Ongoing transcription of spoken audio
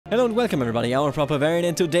Hello and welcome everybody, I'm Proper Variant,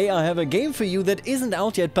 and today I have a game for you that isn't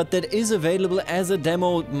out yet, but that is available as a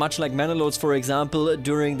demo, much like Manaloads for example,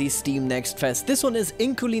 during the Steam Next Fest. This one is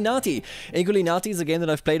Inkulinati. Inkulinati is a game that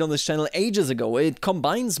I've played on this channel ages ago. It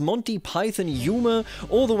combines Monty Python humor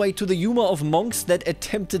all the way to the humor of monks that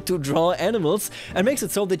attempted to draw animals, and makes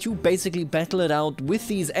it so that you basically battle it out with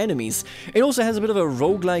these enemies. It also has a bit of a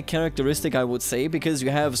roguelike characteristic, I would say, because you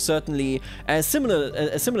have certainly a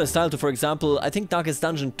similar style to, for example, I think Darkest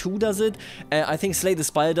Dungeon 2 does it, I think Slay the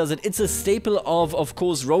Spire does it. It's a staple of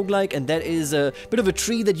course, roguelike, and that is a bit of a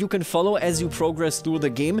tree that you can follow as you progress through the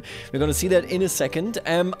game. We're gonna see that in a second.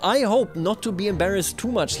 I hope not to be embarrassed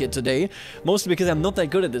too much here today, mostly because I'm not that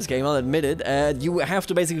good at this game, I'll admit it. You have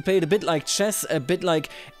to basically play it a bit like chess, a bit like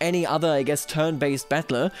any other, I guess, turn-based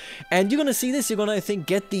battler, and you're gonna see this, you're gonna, I think,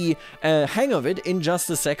 get the hang of it in just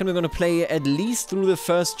a second. We're gonna play at least through the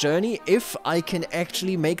first journey, if I can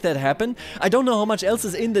actually make that happen. I don't know how much else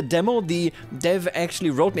is in the demo. The dev actually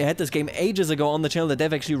wrote me, I had this game ages ago on the channel, the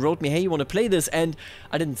dev actually wrote me, hey, you want to play this? And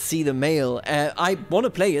I didn't see the mail. I want to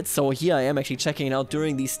play it, so here I am actually checking it out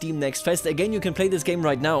during the Steam Next Fest. Again, you can play this game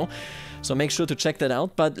right now, so make sure to check that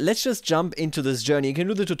out. But let's just jump into this journey. You can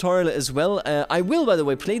do the tutorial as well. I will, by the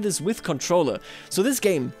way, play this with controller. So this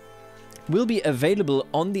game will be available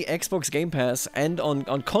on the Xbox Game Pass and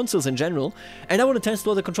on consoles in general, and I want to test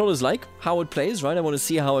what the controller is like, how it plays, right? I want to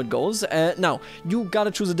see how it goes. Now, you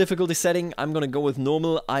gotta choose a difficulty setting. I'm gonna go with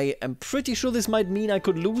normal. I am pretty sure this might mean I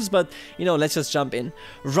could lose, but, you know, let's just jump in.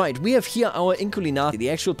 Right, we have here our Inkulinati,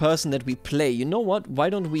 the actual person that we play. You know what? Why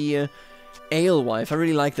don't we, Alewife, I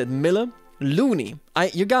really like that. Miller? Looney,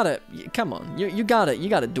 you gotta, come on, you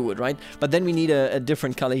gotta do it, right? But then we need a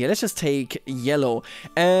different color here. Let's just take yellow.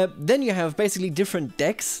 Then you have basically different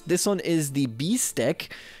decks. This one is the beast deck,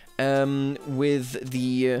 with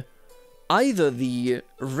the either the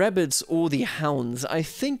rabbits or the hounds. I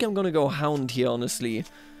think I'm gonna go hound here, honestly.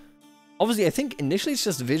 Obviously, I think initially it's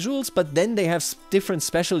just visuals, but then they have different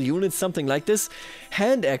special units, something like this.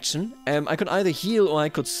 Hand action. I could either heal or I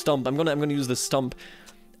could stomp. I'm gonna use the stomp.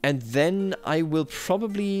 And then I will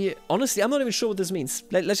probably... Honestly, I'm not even sure what this means.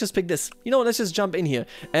 Let's just pick this. You know what, let's just jump in here.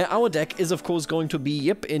 Our deck is, of course, going to be,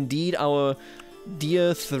 yep, indeed, our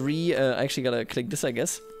deer 3... I actually gotta click this, I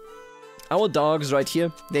guess. Our dogs right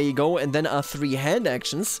here. There you go. And then our 3 hand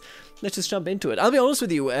actions. Let's just jump into it. I'll be honest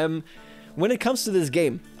with you, when it comes to this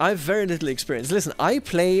game, I have very little experience. Listen, I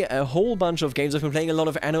play a whole bunch of games. I've been playing a lot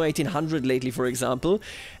of Anno 1800 lately, for example.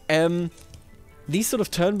 These sort of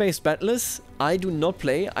turn-based battlers, I do not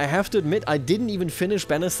play. I have to admit, I didn't even finish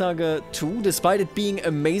Banner Saga 2, despite it being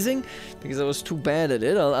amazing, because I was too bad at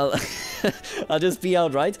it. I'll just be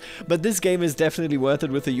outright. But this game is definitely worth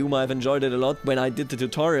it with the humor. I've enjoyed it a lot when I did the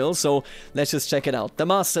tutorial, so let's just check it out. The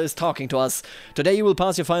master is talking to us. Today you will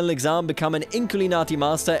pass your final exam, become an Inkulinati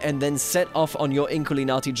master, and then set off on your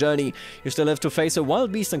Inkulinati journey. You still have to face a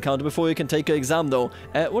wild beast encounter before you can take your exam, though.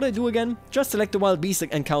 What do I do again? Just select the wild beast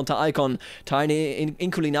encounter icon. Tiny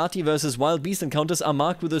Inkulinati versus wild beast encounters are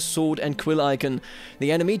marked with a sword and quill icon.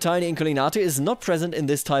 The enemy, Tiny Inkulinati, is not present in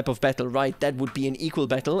this type of battle, right? That would be an equal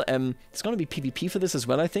battle. It's gonna be PvP for this as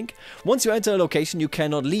well, I think. Once you enter a location, you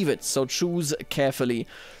cannot leave it, so choose carefully.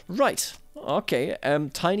 Right. Okay,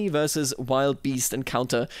 Tiny versus Wild Beast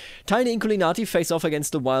encounter. Tiny Inkulinati face off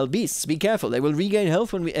against the Wild Beasts. Be careful, they will regain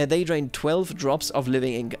health when they drain 12 drops of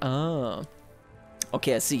living ink. Ah.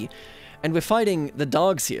 Okay, I see. And we're fighting the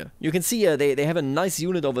dogs here. You can see they have a nice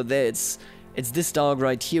unit over there. It's this dog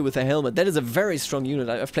right here with a helmet. That is a very strong unit.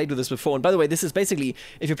 I've played with this before. And by the way, this is basically,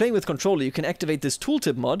 if you're playing with controller, you can activate this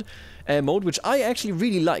tooltip mode, which I actually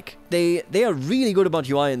really like. They are really good about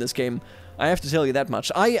UI in this game. I have to tell you that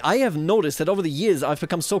much. I have noticed that over the years I've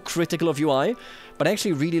become so critical of UI, but I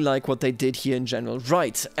actually really like what they did here in general.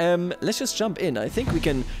 Right, let's just jump in. I think we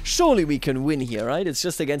can, surely we can win here, right? It's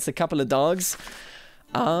just against a couple of dogs.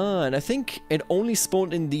 Ah, and I think it only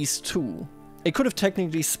spawned in these 2. It could have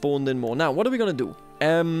technically spawned in more. Now, what are we gonna do?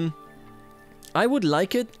 I would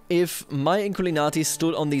like it if my Inkulinati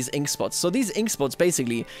stood on these ink spots. So these ink spots,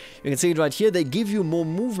 basically, you can see it right here, they give you more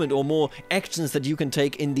movement or more actions that you can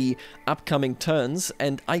take in the upcoming turns,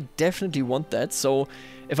 and I definitely want that. So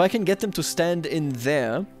if I can get them to stand in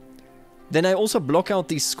there, then I also block out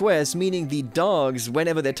these squares, meaning the dogs,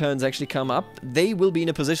 whenever their turns actually come up, they will be in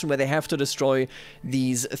a position where they have to destroy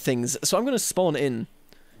these things. So I'm going to spawn in.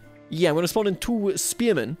 Yeah, I'm going to spawn in 2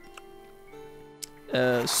 spearmen.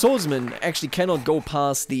 Swordsmen actually cannot go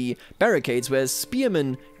past the barricades, whereas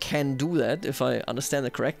spearmen can do that, if I understand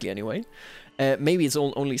that correctly anyway. Maybe it's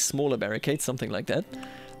only smaller barricades, something like that.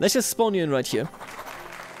 Let's just spawn you in right here.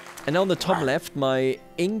 And now on the top left, my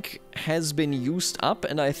ink has been used up,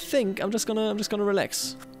 and I think I'm just gonna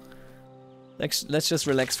relax. Let's just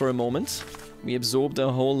relax for a moment. We absorbed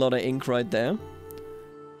a whole lot of ink right there.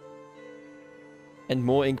 And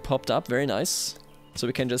more ink popped up, very nice. So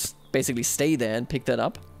we can just basically stay there and pick that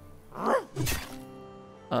up.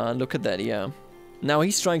 Look at that, yeah. Now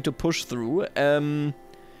he's trying to push through.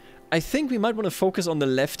 I think we might want to focus on the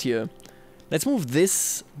left here. Let's move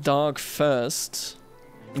this dog first.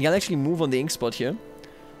 Yeah, I'll actually move on the ink spot here.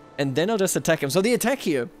 And then I'll just attack him. So the attack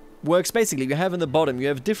here works basically. You have in the bottom, you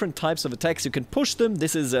have different types of attacks. You can push them.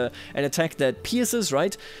 This is an attack that pierces,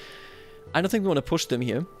 right? I don't think we want to push them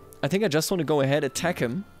here. I think I just want to go ahead, attack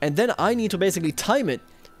him. And then I need to basically time it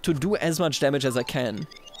to do as much damage as I can.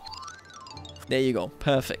 There you go.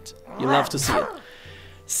 Perfect. You love to see it.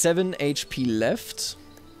 7 HP left.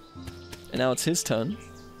 And now it's his turn.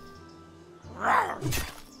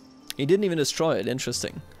 He didn't even destroy it.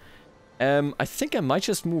 Interesting. I think I might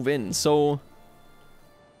just move in. So,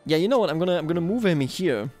 yeah, you know what? I'm gonna move him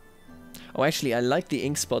here. Oh, actually, I like the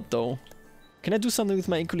ink spot though. Can I do something with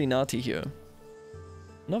my Inkulinati here?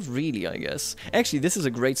 Not really, I guess. Actually, this is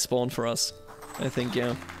a great spawn for us. I think,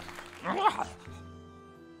 yeah. I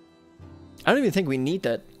don't even think we need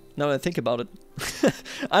that. Now that I think about it.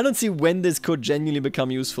 I don't see when this could genuinely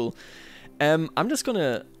become useful. I'm just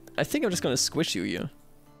gonna... I think I'm just gonna squish you here.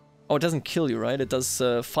 Oh, it doesn't kill you, right? It does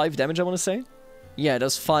 5 damage, I want to say? Yeah, it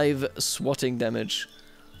does 5 swatting damage.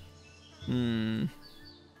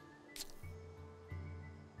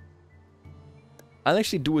 I'll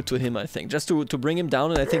actually do it to him, I think. Just to bring him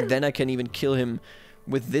down, and I think then I can even kill him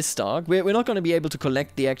with this dog. We're not going to be able to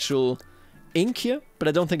collect the actual ink here, but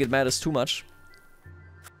I don't think it matters too much.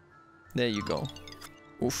 There you go.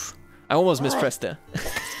 Oof. I almost mispressed there.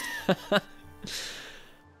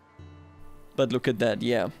 But look at that,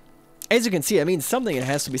 yeah. As you can see, I mean, something that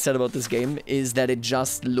has to be said about this game is that it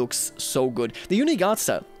just looks so good. The unique art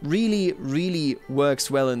style really, really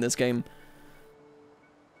works well in this game.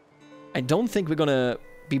 I don't think we're gonna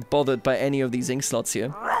be bothered by any of these ink slots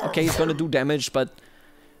here. Okay, he's gonna do damage, but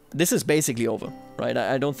this is basically over, right?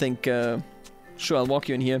 I don't think... Sure, I'll walk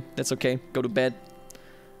you in here. That's okay. Go to bed.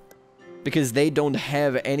 Because they don't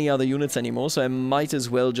have any other units anymore, so I might as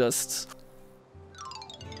well just...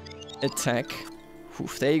 attack.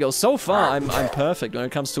 Oof, there you go. So far, I'm perfect when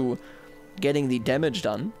it comes to getting the damage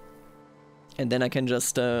done. And then I can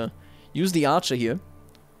just use the archer here.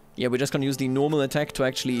 Yeah, we're just gonna use the normal attack to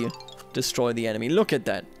actually destroy the enemy. Look at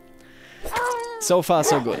that. So far,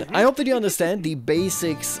 so good. I hope that you understand the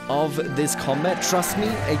basics of this combat. Trust me,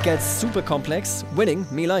 it gets super complex. Winning,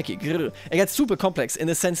 me like it. It gets super complex in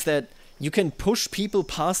the sense that you can push people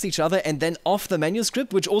past each other and then off the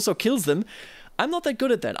manuscript, which also kills them. I'm not that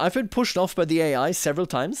good at that. I've been pushed off by the AI several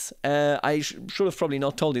times. I should have probably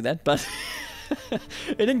not told you that, but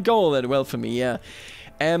it didn't go all that well for me, yeah.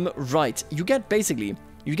 Right, you get basically...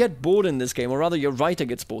 You get bored in this game, or rather your writer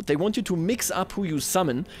gets bored. They want you to mix up who you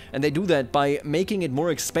summon, and they do that by making it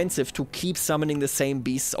more expensive to keep summoning the same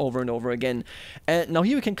beasts over and over again. Now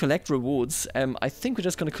here we can collect rewards. I think we're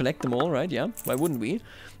just going to collect them all, right? Yeah, why wouldn't we?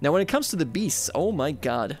 Now when it comes to the beasts, oh my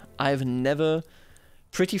god, I've never...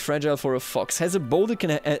 Pretty fragile for a fox. Has a bow that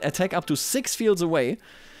can attack up to 6 fields away.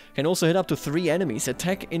 Can also hit up to 3 enemies.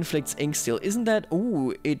 Attack inflicts ink steal. Isn't that...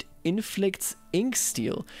 Ooh, it inflicts ink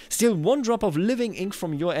steal. Steal 1 drop of living ink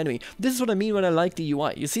from your enemy. This is what I mean when I like the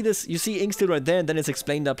UI. You see this? You see ink steal right there, and then it's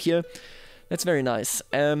explained up here. That's very nice.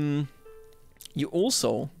 You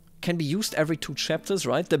also can be used every 2 chapters,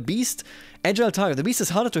 right? The beast... Agile target. The beast is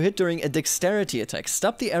harder to hit during a dexterity attack.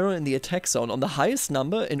 Stop the arrow in the attack zone on the highest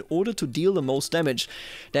number in order to deal the most damage.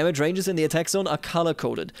 Damage ranges in the attack zone are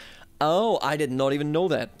color-coded. Oh, I did not even know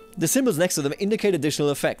that. The symbols next to them indicate additional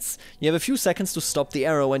effects. You have a few seconds to stop the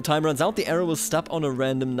arrow. When time runs out, the arrow will stop on a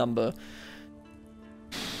random number.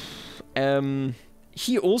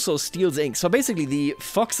 He also steals ink. So basically the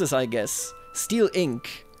foxes, I guess, steal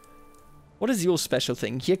ink. What is your special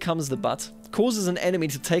thing? Here comes the butt. Causes an enemy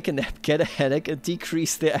to take a nap, get a headache, and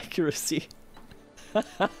decrease their accuracy.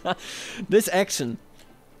 This action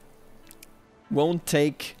won't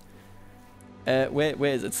take... where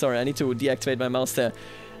is it? Sorry, I need to deactivate my mouse there.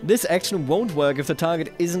 This action won't work if the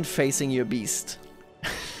target isn't facing your beast.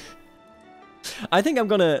 I think I'm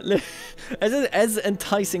gonna... as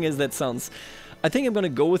enticing as that sounds, I think I'm gonna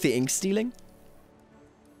go with the ink stealing.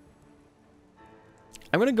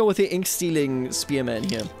 I'm gonna go with the ink stealing spearman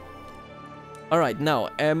here. Alright, now,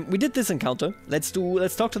 we did this encounter. Let's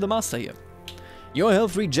talk to the master here. Your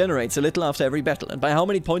health regenerates a little after every battle, and by how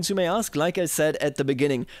many points you may ask? Like I said at the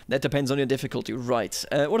beginning, that depends on your difficulty, right.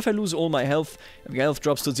 What if I lose all my health? If your health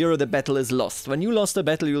drops to 0, the battle is lost. When you lost a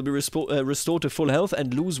battle, you will be restored to full health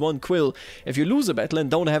and lose 1 quill. If you lose a battle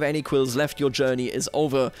and don't have any quills left, your journey is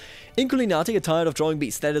over. Inkulinati get tired of drawing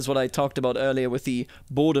beasts. That is what I talked about earlier with the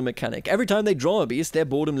boredom mechanic. Every time they draw a beast, their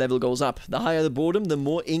boredom level goes up. The higher the boredom, the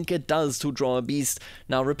more ink it does to draw a beast.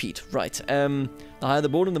 Now repeat, right. The higher the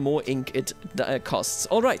boredom, the more ink it costs.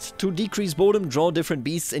 Alright, to decrease boredom, draw different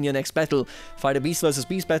beasts in your next battle. Fight a beast versus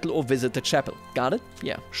beast battle or visit the chapel. Got it?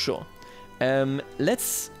 Yeah, sure.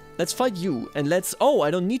 Let's fight you, and let's... Oh, I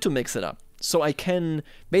don't need to mix it up. So I can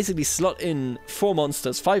basically slot in 4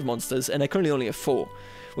 monsters, 5 monsters, and I currently only have 4.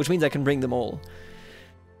 Which means I can bring them all.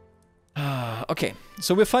 Okay,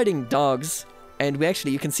 so we're fighting dogs, and we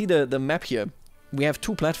actually, you can see the map here. We have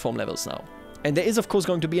 2 platform levels now. And there is, of course,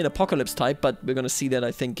 going to be an apocalypse type, but we're going to see that,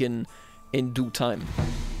 I think, in due time.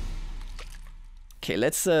 Okay,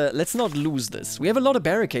 let's not lose this. We have a lot of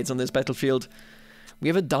barricades on this battlefield. We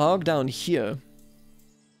have a dog down here.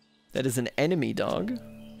 That is an enemy dog.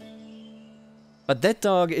 But that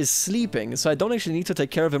dog is sleeping, so I don't actually need to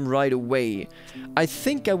take care of him right away. I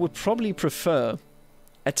think I would probably prefer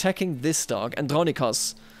attacking this dog,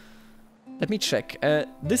 Andronikos. Let me check.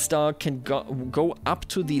 This dog can go up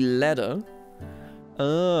to the ladder.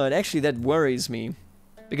 And actually that worries me.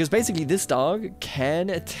 Because basically this dog can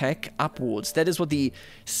attack upwards. That is what the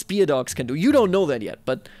spear dogs can do. You don't know that yet,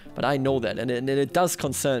 but I know that, and it does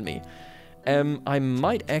concern me. I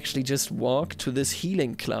might actually just walk to this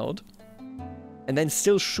healing cloud and then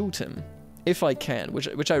still shoot him, if I can,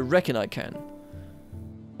 which I reckon I can.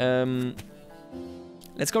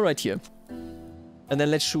 Let's go right here, and then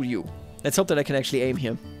let's shoot you. Let's hope that I can actually aim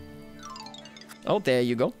here. Oh, there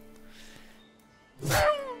you go.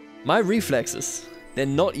 My reflexes, they're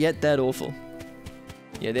not yet that awful.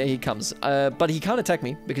 Yeah, there he comes. But he can't attack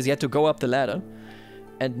me, because he had to go up the ladder.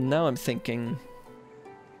 And now I'm thinking...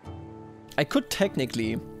 I could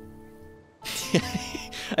technically...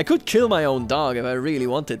 I could kill my own dog if I really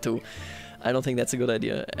wanted to. I don't think that's a good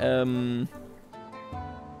idea.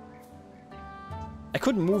 I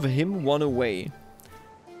could move him 1 away.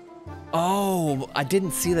 Oh, I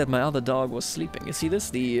didn't see that my other dog was sleeping. You see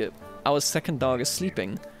this? Our second dog is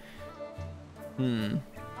sleeping.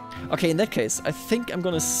 Okay, in that case, I think I'm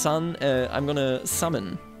gonna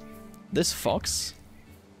summon this fox.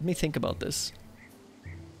 Let me think about this.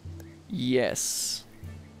 Yes.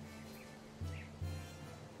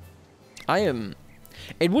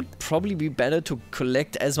 It would probably be better to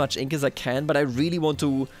collect as much ink as I can, but I really want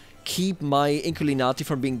to keep my Inkulinati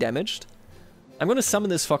from being damaged. I'm gonna summon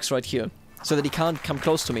this fox right here, so that he can't come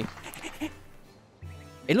close to me.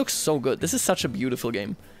 It looks so good. This is such a beautiful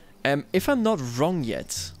game. If I'm not wrong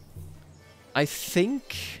yet, I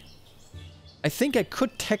think I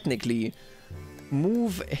could technically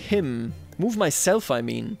move myself, I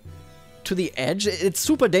mean, to the edge. It's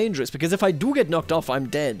super dangerous, because if I do get knocked off, I'm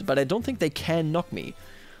dead, but I don't think they can knock me.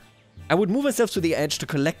 I would move myself to the edge to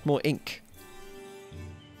collect more ink.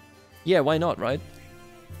 Yeah, why not, right?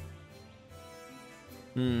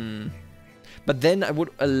 But then I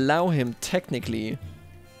would allow him technically...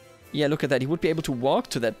 Yeah, look at that. He would be able to walk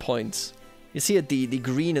to that point. You see it, the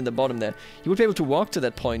green in the bottom there. He would be able to walk to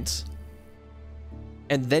that point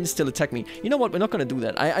and then still attack me. You know what? We're not going to do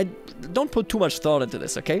that. I don't put too much thought into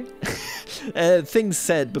this, okay? Things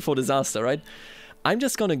said before disaster, right? I'm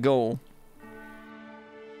just going to go...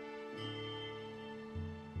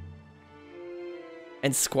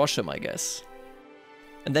 and squash him, I guess.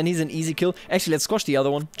 And then he's an easy kill. Actually, let's squash the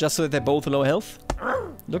other one, just so that they're both low health.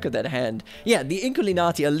 Look at that hand. Yeah, the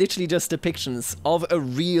Inkulinati are literally just depictions of a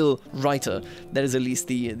real writer. That is at least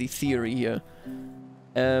the theory here.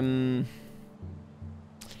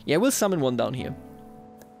 Yeah, we'll summon one down here.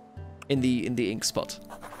 In the ink spot.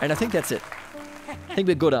 And I think that's it. I think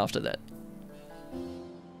we're good after that.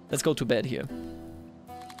 Let's go to bed here.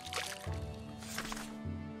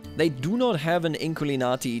 They do not have an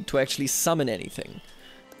Inkulinati to actually summon anything.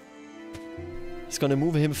 He's gonna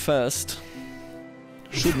move him first.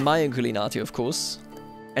 Shoot my Inkulinati, of course.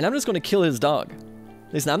 And I'm just gonna kill his dog.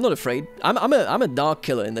 Listen, I'm not afraid. I'm a dog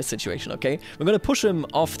killer in this situation, okay? We're gonna push him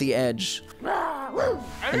off the edge.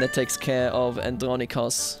 And that takes care of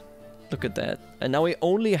Andronikos. Look at that. And now he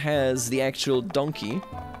only has the actual donkey.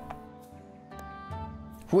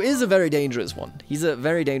 Who is a very dangerous one. He's a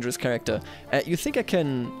very dangerous character. You think I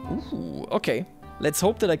can... Ooh, okay. Let's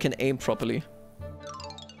hope that I can aim properly.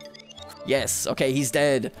 Yes, okay, he's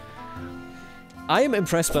dead. I am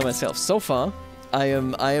impressed by myself. So far, I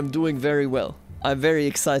am doing very well. I'm very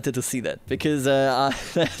excited to see that, because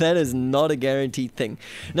that is not a guaranteed thing.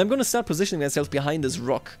 And I'm going to start positioning myself behind this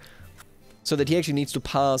rock, so that he actually needs to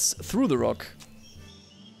pass through the rock.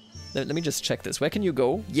 Let me just check this. Where can you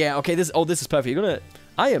go? Yeah, okay, this is perfect. You're gonna...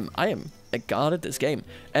 I am a god at this game.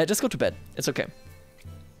 Just go to bed. It's okay.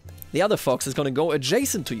 The other fox is gonna go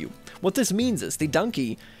adjacent to you. What this means is the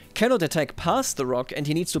donkey cannot attack past the rock, and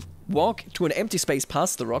he needs to walk to an empty space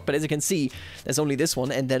past the rock, but as you can see, there's only this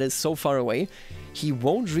one, and that is so far away, he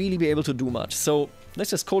won't really be able to do much. So, let's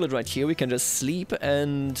just call it right here. We can just sleep,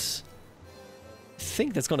 and I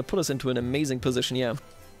think that's gonna put us into an amazing position, yeah.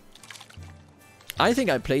 I think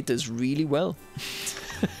I played this really well.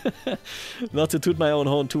 Not to toot my own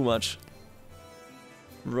horn too much.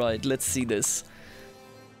 Right, let's see this.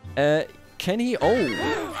 Can he...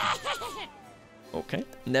 Oh! Okay,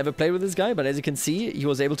 never played with this guy, but as you can see, he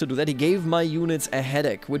was able to do that. He gave my units a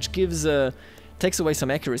headache, which gives, takes away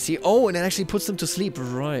some accuracy. Oh, and it actually puts them to sleep,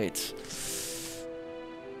 right.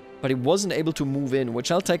 But he wasn't able to move in,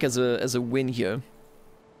 which I'll take as a win here.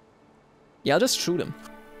 Yeah, I'll just shoot him.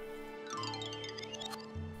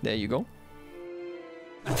 There you go.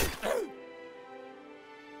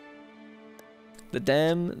 The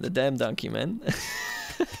damn donkey, man.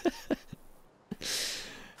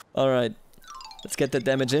 Alright. Let's get that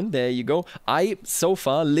damage in. There you go. So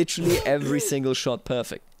far, literally every single shot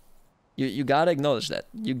perfect. You gotta acknowledge that.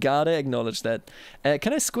 You gotta acknowledge that.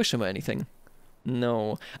 Can I squish him or anything?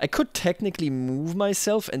 No. I could technically move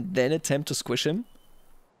myself and then attempt to squish him.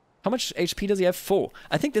 How much HP does he have? 4.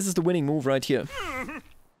 I think this is the winning move right here.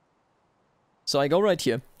 So I go right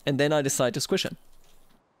here, and then I decide to squish him.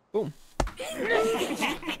 Boom.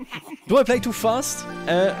 Do I play too fast?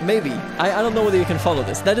 Maybe. I don't know whether you can follow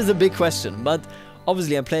this. That is a big question, but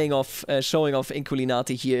obviously I'm playing off, showing off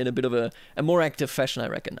Inkulinati here in a bit of a more active fashion, I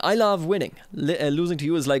reckon. I love winning. Losing to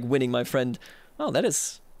you is like winning, my friend. Oh, that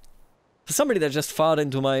is... For somebody that just farted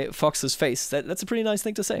into my fox's face, that's a pretty nice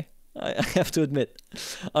thing to say. I have to admit.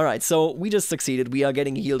 Alright, so we just succeeded. We are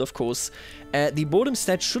getting healed, of course. The boredom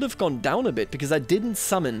stat should have gone down a bit, because I didn't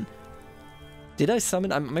summon... Did I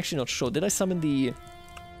summon? I'm actually not sure. Did I summon the...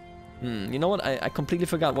 you know what? I completely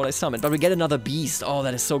forgot what I summoned. But we get another beast. Oh,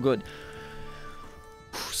 that is so good.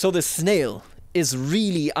 So the snail is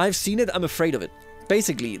really... I've seen it, I'm afraid of it.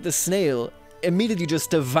 Basically, the snail immediately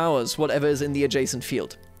just devours whatever is in the adjacent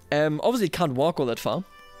field. Obviously, it can't walk all that far.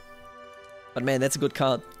 But man, that's a good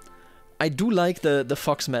card. I do like the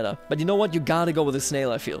fox meta. But you know what? You gotta go with the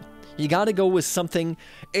snail, I feel. You gotta go with something...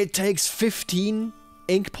 It takes 15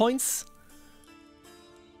 ink points...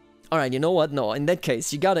 Alright, you know what? No, in that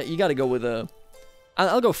case, you gotta go with a...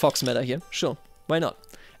 I'll go fox meta here. Sure. Why not?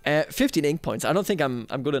 15 ink points. I don't think I'm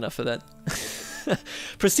good enough for that.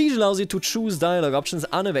 Prestige allows you to choose dialogue options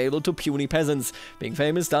unavailable to puny peasants. Being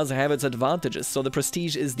famous does have its advantages, so the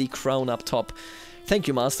prestige is the crown up top. Thank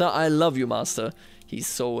you, Master. I love you, Master. He's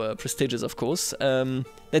so prestigious, of course. That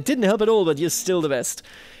didn't help at all, but you're still the best.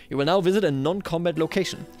 You will now visit a non-combat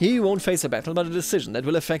location. Here you won't face a battle, but a decision that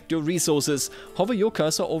will affect your resources. Hover your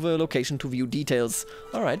cursor over a location to view details.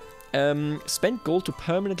 Alright. Spend gold to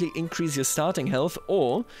permanently increase your starting health,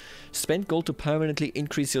 or spend gold to permanently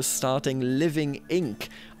increase your starting living ink.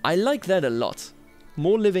 I like that a lot.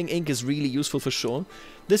 More living ink is really useful for sure.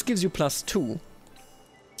 This gives you +2.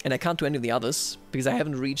 And I can't do any of the others, because I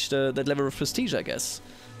haven't reached that level of prestige, I guess.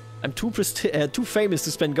 I'm too famous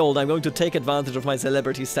to spend gold. I'm going to take advantage of my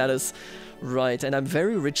celebrity status. Right, and I'm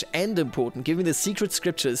very rich and important. Give me the secret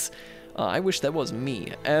scriptures. I wish that was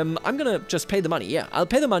me. I'm gonna just pay the money. Yeah, I'll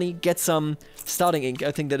pay the money, get some starting ink.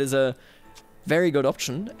 I think that is a very good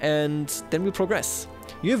option. And then we progress.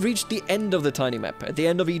 You have reached the end of the tiny map. At the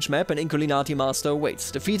end of each map, an Inkulinati master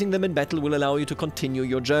awaits. Defeating them in battle will allow you to continue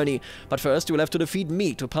your journey. But first, you will have to defeat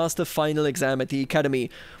me to pass the final exam at the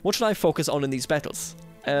academy. What should I focus on in these battles?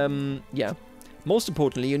 Yeah. Most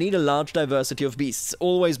importantly, you need a large diversity of beasts.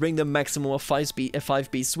 Always bring the maximum of 5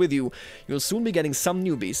 beasts with you. You'll soon be getting some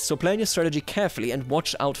new beasts, so plan your strategy carefully and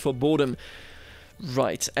watch out for boredom.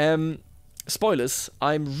 Right, spoilers,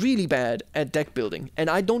 I'm really bad at deck building. And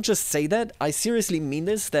I don't just say that, I seriously mean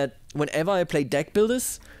this, that whenever I play deck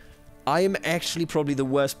builders, I am actually probably the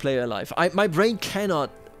worst player alive. My brain cannot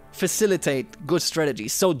facilitate good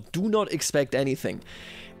strategies, so do not expect anything.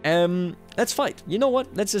 Let's fight. You know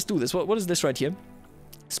what? Let's just do this. What is this right here?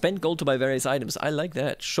 Spend gold to buy various items. I like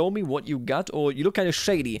that. Show me what you got, or you look kind of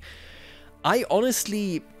shady. I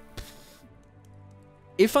honestly...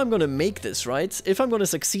 If I'm gonna make this, right? If I'm gonna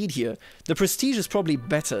succeed here, the prestige is probably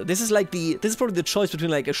better. This is probably the choice between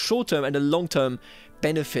like a short-term and a long-term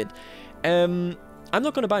benefit. I'm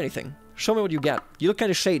not gonna buy anything. Show me what you got. You look kind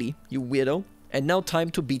of shady, you weirdo. And now time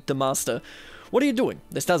to beat the master. What are you doing?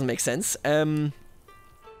 This doesn't make sense.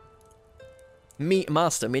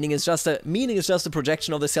 Master, meaning is just a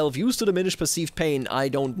projection of the self used to diminish perceived pain. I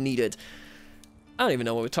don't need it. I don't even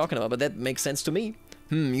know what we're talking about, but that makes sense to me.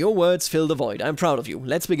 Your words fill the void. I'm proud of you.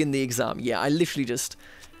 Let's begin the exam. Yeah, I literally just...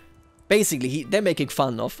 Basically, they're making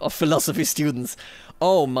fun of philosophy students.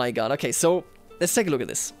 Oh my god. Okay, so let's take a look at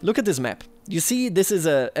this. Look at this map. You see, this is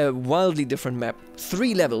a wildly different map.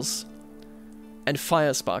 3 levels and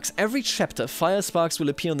fire sparks. Every chapter, fire sparks will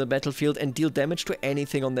appear on the battlefield and deal damage to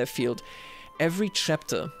anything on their field. Every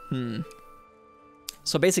chapter.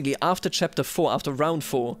 So basically, after chapter 4, after round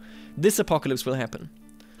 4, this apocalypse will happen.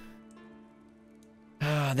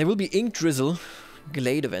 There will be ink drizzle,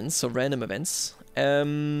 glade events, so random events.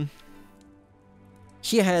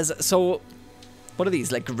 He has, so, what are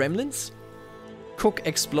these, like gremlins? Cook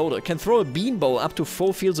exploder, can throw a beanball up to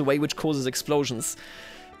 4 fields away, which causes explosions.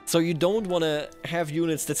 So you don't want to have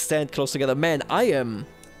units that stand close together. Man, I am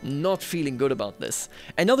not feeling good about this.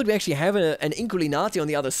 And now that we actually have an Inkulinati on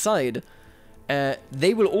the other side,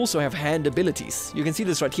 they will also have hand abilities. You can see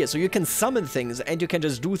this right here. So you can summon things and you can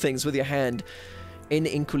just do things with your hand in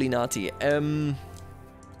Inkulinati.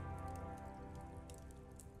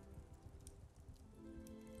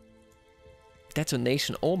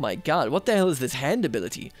 Detonation. Oh my god. What the hell is this hand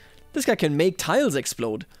ability? This guy can make tiles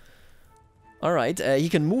explode. Alright. He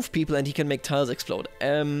can move people and he can make tiles explode.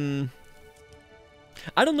 I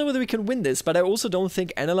don't know whether we can win this, but I also don't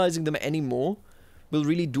think analyzing them anymore will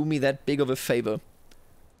really do me that big of a favor.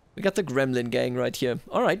 We got the Gremlin gang right here.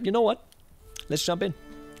 Alright, you know what? Let's jump in.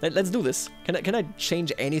 Let's do this. Can I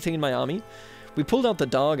change anything in my army? We pulled out the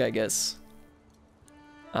dog, I guess.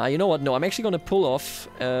 You know what? No, I'm actually gonna pull off...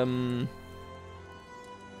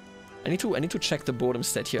 I need to check the boredom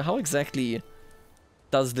stat here. How exactly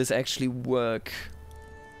does this actually work?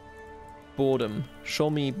 Boredom. Show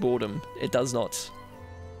me boredom. It does not.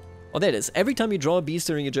 Oh, there it is. Every time you draw a beast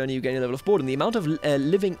during your journey, you gain a level of boredom. The amount of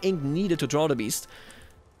living ink needed to draw the beast.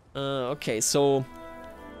 Okay, so...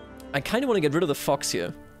 I kind of want to get rid of the fox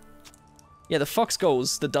here. Yeah, the fox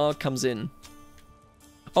goes, the dog comes in.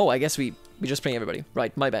 Oh, I guess we just bring everybody.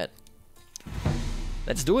 Right, my bad.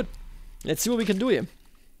 Let's do it. Let's see what we can do here.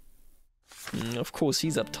 Of course,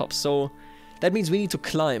 he's up top, so... That means we need to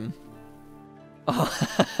climb. Oh,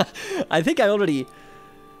 I think I already...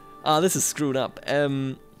 this is screwed up.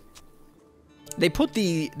 They put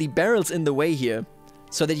the barrels in the way here,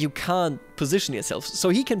 so that you can't position yourself. So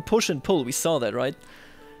he can push and pull, we saw that, right?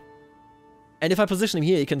 And if I position him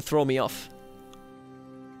here, he can throw me off.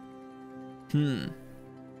 Ooh,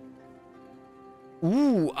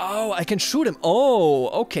 oh, I can shoot him. Oh,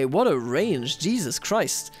 okay, what a range, Jesus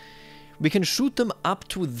Christ. We can shoot them up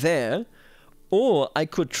to there, or I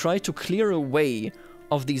could try to clear a way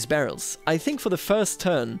of these barrels. I think for the first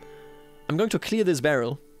turn, I'm going to clear this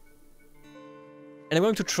barrel. And I'm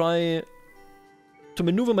going to try to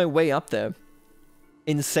maneuver my way up there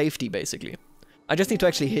in safety, basically. I just need to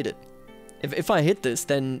actually hit it. If I hit this,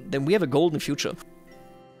 then we have a golden future.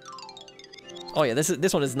 Oh yeah,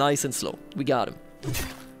 this one is nice and slow. We got him.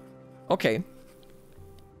 Okay.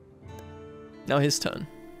 Now his turn.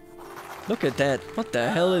 Look at that. What the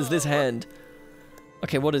hell is this hand?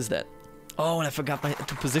 Okay, what is that? Oh, and I forgot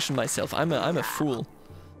to position myself. I'm a fool.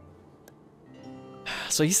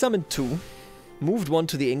 So he summoned 2. Moved 1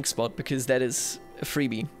 to the ink spot because that is a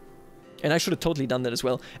freebie. And I should have totally done that as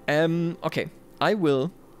well. Okay. I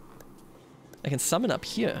can summon up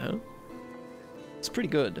here, huh? It's pretty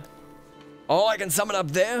good. Oh, I can summon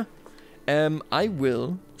up there? I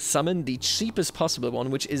will summon the cheapest possible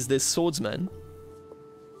one, which is this swordsman.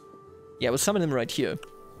 Yeah, we'll summon him right here.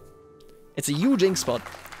 It's a huge ink spot.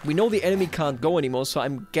 We know the enemy can't go anymore, so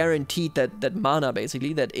I'm guaranteed that mana,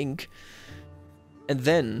 basically, that ink. And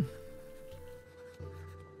then...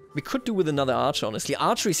 we could do with another archer, honestly.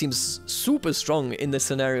 Archery seems super strong in this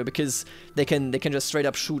scenario because they can just straight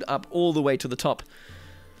up shoot up all the way to the top.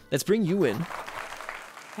 Let's bring you in.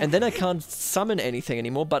 And then I can't summon anything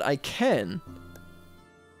anymore, but I can.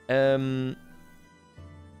 But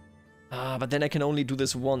then I can only do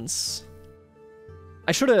this once.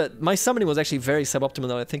 I should have... my summoning was actually very suboptimal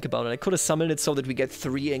now I think about it. I could have summoned it so that we get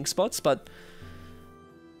 3 ink spots, but...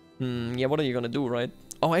 yeah, what are you gonna do, right?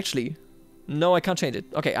 Oh, actually... no, I can't change it.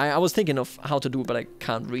 Okay, I was thinking of how to do it, but I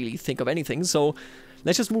can't really think of anything, so...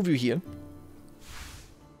 let's just move you here.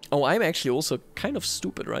 Oh, I'm actually also kind of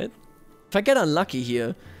stupid, right? If I get unlucky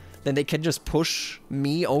here, then they can just push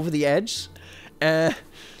me over the edge.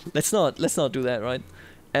 Let's not do that, right?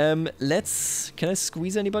 Can I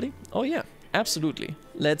squeeze anybody? Oh yeah, absolutely.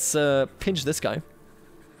 Let's, pinch this guy.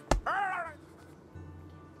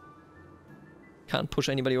 Can't push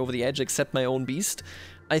anybody over the edge except my own beast.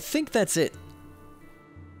 I think that's it.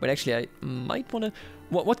 But actually, I might want to...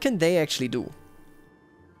 What can they actually do?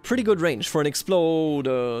 Pretty good range for an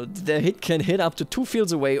exploder. Their hit can hit up to 2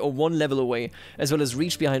 fields away or 1 level away, as well as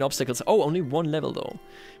reach behind obstacles. Oh, only 1 level though.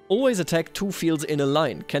 Always attack 2 fields in a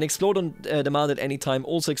line. Can explode on demand at any time.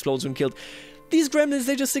 Also explodes when killed. These gremlins,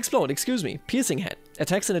 they just explode. Excuse me. Piercing head.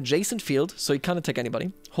 Attacks an adjacent field, so you can't attack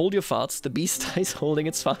anybody. Hold your farts. The beast dies holding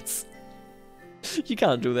its farts. You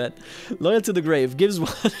can't do that. Loyal to the grave. Gives 1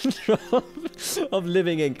 drop of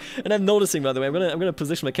living ink. And I'm noticing, by the way, I'm gonna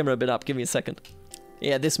position my camera a bit up. Give me a second.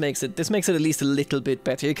 Yeah, this makes it at least a little bit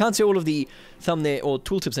better. You can't see all of the thumbnail or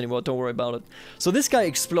tooltips anymore, don't worry about it. So this guy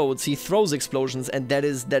explodes, he throws explosions, and that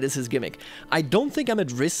is his gimmick. I don't think I'm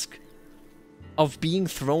at risk of being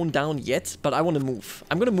thrown down yet, but I want to move.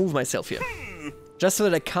 I'm gonna move myself here. Just so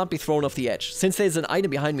that I can't be thrown off the edge. Since there's an item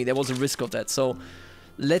behind me, there was a risk of that, so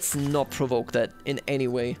let's not provoke that in any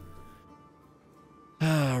way.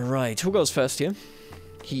 Alright, who goes first here?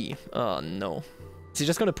 He. Oh no. Is he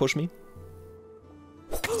just gonna push me?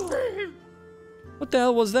 What the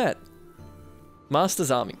hell was that?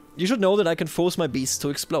 Master's Army. You should know that I can force my beasts to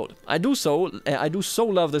explode. I do so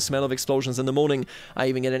love the smell of explosions in the morning. I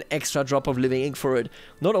even get an extra drop of living ink for it.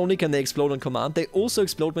 Not only can they explode on command, they also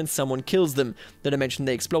explode when someone kills them. Did I mention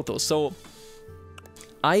they explode though? So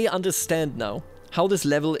I understand now how this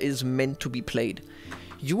level is meant to be played.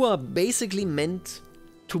 You are basically meant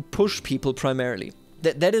to push people primarily.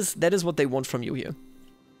 That is what they want from you here.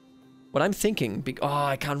 What I'm thinking... Oh,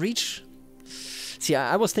 I can't reach. See,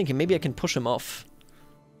 I was thinking maybe I can push him off.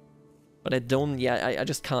 But I don't... Yeah, I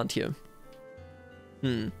just can't here.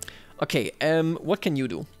 Okay, what can you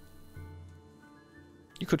do?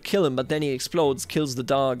 You could kill him, but then he explodes, kills the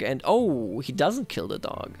dog, and... Oh, he doesn't kill the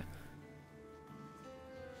dog.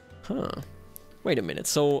 Huh. Wait a minute,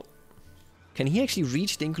 so... Can he actually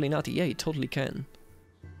reach the Inkulinati? Yeah, he totally can.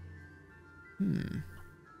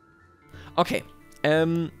 Okay,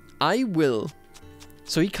 I will...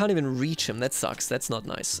 So he can't even reach him, that sucks, that's not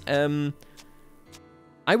nice.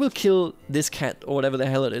 I will kill this cat, or whatever the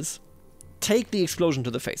hell it is. Take the explosion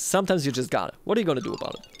to the face. Sometimes you just got it. What are you gonna do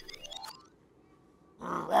about it?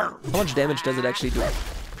 How much damage does it actually do?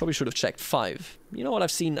 Probably should have checked. 5. You know what,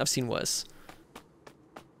 I've seen worse.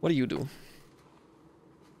 What do you do?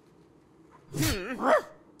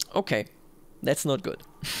 Okay. That's not good.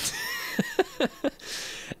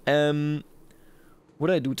 What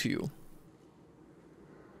do I do to you?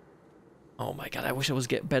 Oh my god, I wish I was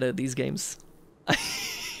better at these games.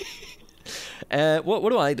 What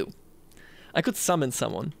do I do? I could summon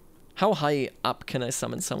someone. How high up can I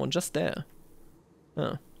summon someone? Just there.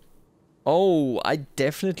 Huh. Oh, I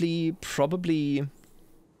definitely, probably,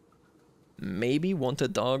 maybe want a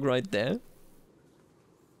dog right there.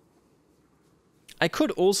 I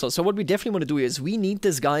could also, so what we definitely want to do is, we need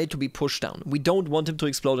this guy to be pushed down. We don't want him to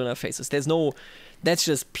explode in our faces. There's no, that's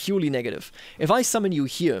just purely negative. If I summon you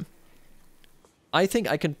here, I think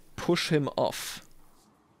I can push him off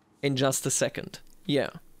in just a second. Yeah.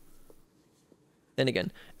 Then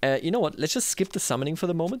again, you know what? Let's just skip the summoning for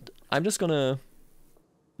the moment. I'm just gonna...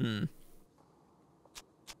 Yeah,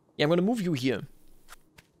 I'm gonna move you here.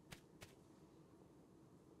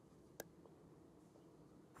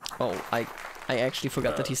 Oh, I actually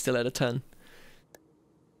forgot that he's still at a turn.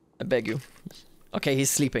 I beg you. Okay, he's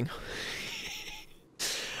sleeping.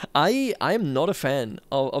 I'm not a fan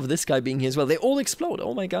of this guy being here as well. They all explode.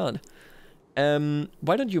 Oh my god.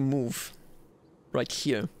 Why don't you move right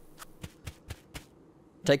here?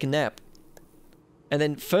 Take a nap. And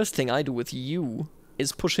then first thing I do with you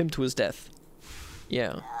is push him to his death.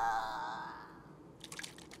 Yeah.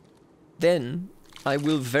 Then I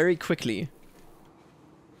will very quickly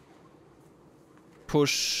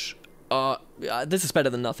push... this is better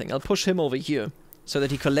than nothing. I'll push him over here so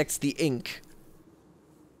that he collects the ink.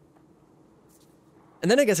 And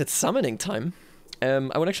then I guess it's summoning time.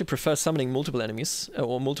 I would actually prefer summoning multiple enemies,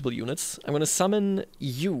 or multiple units. I'm gonna summon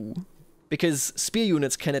you, because spear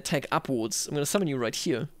units can attack upwards. I'm gonna summon you right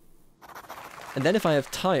here. And then if I have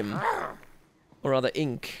time, or rather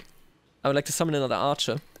ink, I would like to summon another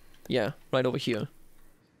archer. Yeah, right over here.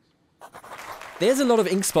 There's a lot of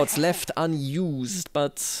ink spots left unused,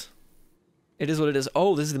 but it is what it is.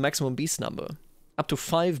 Oh, this is the maximum beast number. Up to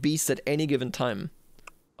 5 beasts at any given time.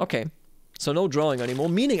 Okay. So no drawing anymore,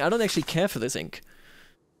 meaning I don't actually care for this ink.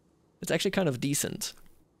 It's actually kind of decent.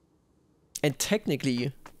 And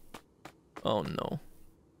technically... Oh no.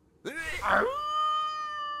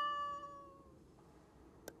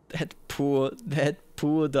 That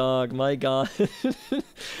poor dog, my god.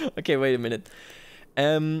 Okay, wait a minute.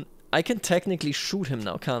 I can technically shoot him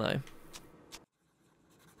now, can't I?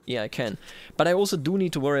 Yeah, I can. But I also do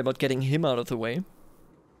need to worry about getting him out of the way.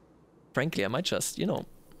 Frankly, I might just, you know...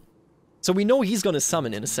 So we know he's gonna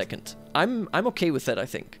summon in a second. I'm okay with that, I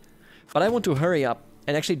think. But I want to hurry up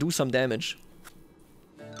and actually do some damage.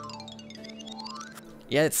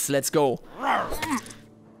 Yes, let's go.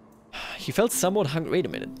 He felt somewhat hungry. Wait a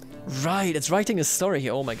minute. Right, it's writing a story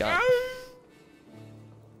here. Oh my god.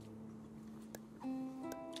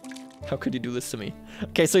 How could you do this to me?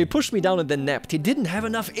 Okay, so he pushed me down and then napped. He didn't have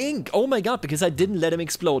enough ink. Oh my god, because I didn't let him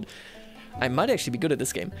explode. I might actually be good at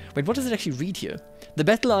this game. Wait, what does it actually read here? The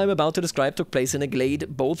battle I am about to describe took place in a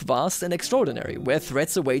glade both vast and extraordinary, where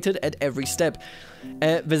threats awaited at every step.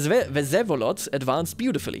 Vesevolot advanced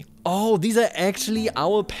beautifully. Oh, these are actually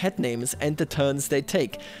our pet names and the turns they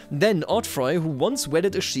take. Then Odfroy, who once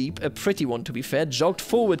wedded a sheep, a pretty one to be fair, jogged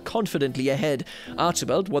forward confidently ahead.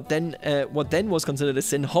 Archibald, what then was considered a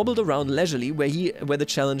sin, hobbled around leisurely where the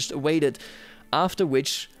challenged awaited, after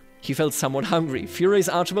which he felt somewhat hungry. Furious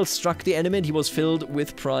Archibald struck the enemy and he was filled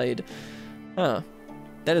with pride. Ah,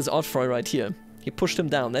 that is Odfroy right here. He pushed him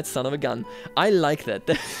down, that son of a gun. I like that.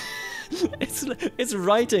 It's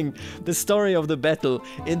writing the story of the battle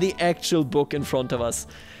in the actual book in front of us.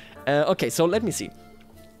 Okay, so let me see.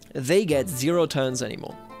 They get 0 turns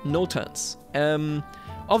anymore. No turns.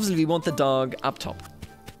 Obviously we want the dog up top.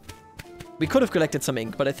 We could have collected some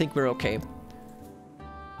ink, but I think we're okay.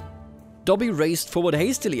 Dobby raced forward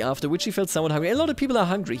hastily, after which he felt somewhat hungry. A lot of people are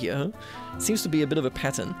hungry here, huh? Seems to be a bit of a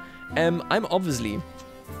pattern. I'm obviously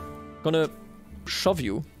gonna shove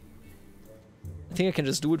you. I think I can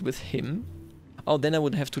just do it with him. Oh, then I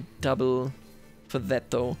would have to double for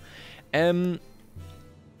that, though.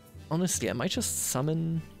 Honestly, I might just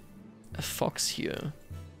summon a fox here.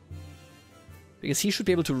 Because he should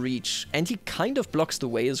be able to reach. And he kind of blocks the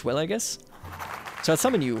way as well, I guess. So I'll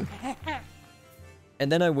summon you.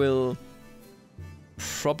 And then I will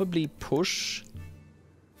probably push.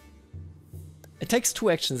 It takes 2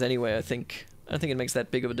 actions anyway, I think. I don't think it makes that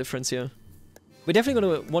big of a difference here. We're definitely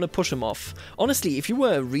going to want to push him off. Honestly, if you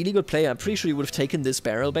were a really good player, I'm pretty sure you would have taken this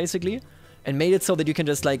barrel, basically, and made it so that you can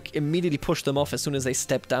just, like, immediately push them off as soon as they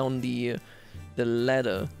step down the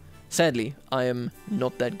ladder. Sadly, I am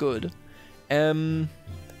not that good.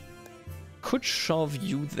 Could shove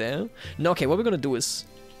you there. No, okay, what we're going to do is...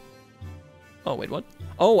 Oh, wait, what?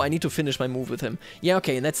 Oh, I need to finish my move with him. Yeah,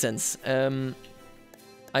 okay, in that sense.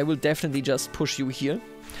 I will definitely just push you here.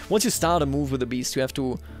 Once you start a move with a beast, you have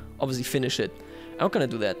to obviously finish it. I'm not gonna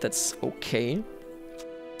do that, that's okay.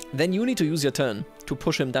 Then you need to use your turn to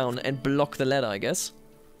push him down and block the ladder, I guess.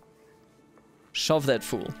 Shove that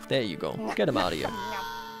fool. There you go. Get him out of here.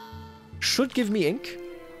 Should give me ink.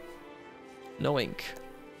 No ink.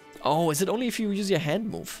 Oh, is it only if you use your hand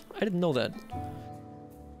move? I didn't know that.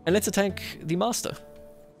 And let's attack the master.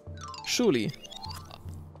 Surely.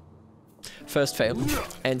 First fail.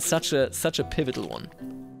 And such a pivotal one.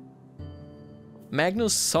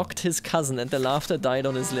 Magnus socked his cousin and the laughter died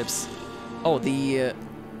on his lips. Oh, the...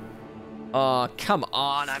 Oh, come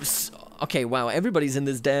on, okay, wow, everybody's in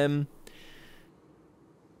this damn...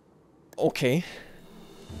 Okay.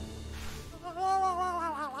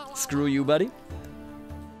 Screw you, buddy.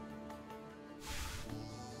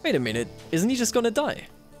 Wait a minute, isn't he just gonna die?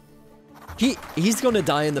 He's gonna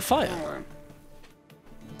die in the fire.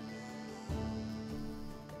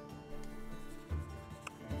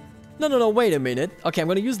 No, wait a minute. Okay, I'm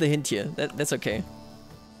gonna use the hint here. That's okay.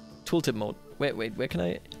 Tooltip mode. Wait, where can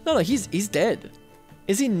I... No, he's dead.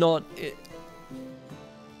 Is he not...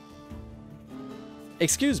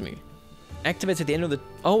 Excuse me. Activates at the end of the...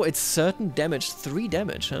 Oh, it's certain damage. 3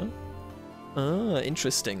 damage, huh? Ah,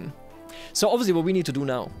 interesting. So obviously what we need to do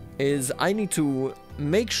now is I need to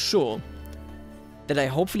make sure that I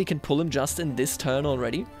hopefully can pull him just in this turn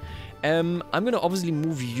already. I'm gonna obviously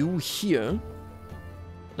move you here.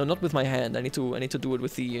 No, not with my hand. I need to do it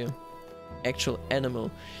with the actual animal.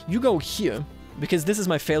 You go here, because this is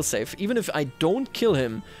my failsafe. Even if I don't kill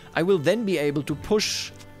him, I will then be able to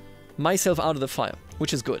push myself out of the fire,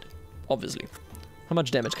 which is good, obviously. How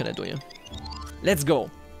much damage can I do here? Let's go.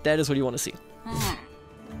 That is what you want to see.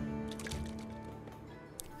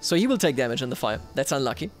 So he will take damage in the fire. That's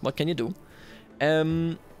unlucky. What can you do?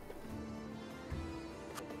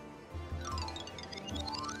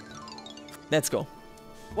 Let's go.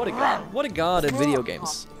 What a god. What a god at video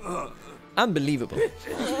games. Unbelievable.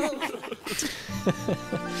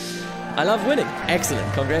 I love winning.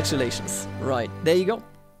 Excellent. Congratulations. Right. There you go.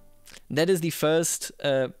 That is the first,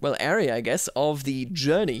 well, area, I guess, of the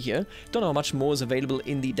journey here. Don't know how much more is available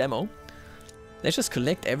in the demo. Let's just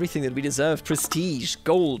collect everything that we deserve. Prestige,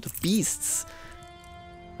 gold, beasts,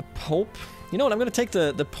 a pope. You know what? I'm going to take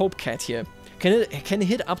the pope cat here. Can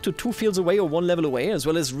hit up to 2 fields away or 1 level away, as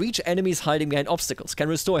well as reach enemies hiding behind obstacles. Can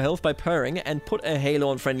restore health by purring and put a halo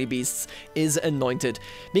on friendly beasts. Is anointed.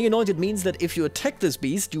 Being anointed means that if you attack this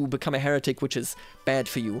beast, you become a heretic, which is bad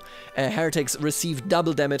for you. Heretics receive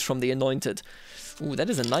double damage from the anointed. Ooh,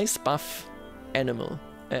 that is a nice buff animal.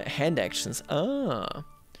 Hand actions. Ah.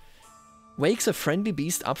 Wakes a friendly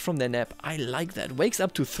beast up from their nap. I like that. Wakes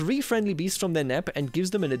up to 3 friendly beasts from their nap and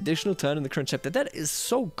gives them an additional turn in the current chapter. That is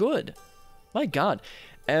so good. My god.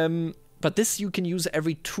 But this you can use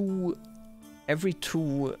every two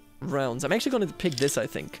rounds. I'm actually going to pick this, I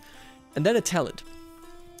think. And then a talent.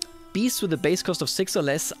 Beasts with a base cost of 6 or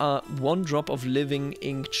less are 1 drop of living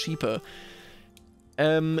ink cheaper.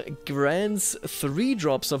 Grants 3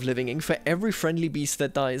 drops of living ink for every friendly beast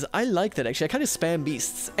that dies. I like that, actually. I kind of spam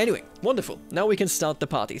beasts. Anyway, wonderful. Now we can start the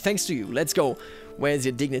party. Thanks to you. Let's go. Where's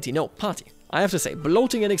your dignity? No, party. I have to say,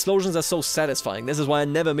 bloating and explosions are so satisfying. This is why I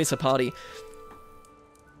never miss a party.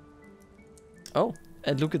 Oh,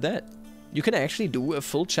 and look at that. You can actually do a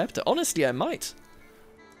full chapter. Honestly, I might.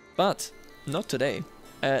 But not today.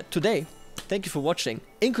 Today, thank you for watching.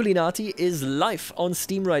 Inkulinati is live on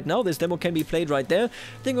Steam right now. This demo can be played right there.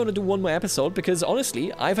 I think I'm gonna do one more episode because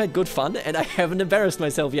honestly, I've had good fun and I haven't embarrassed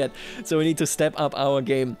myself yet. So we need to step up our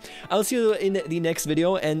game. I'll see you in the next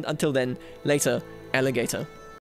video, and until then, later, alligator.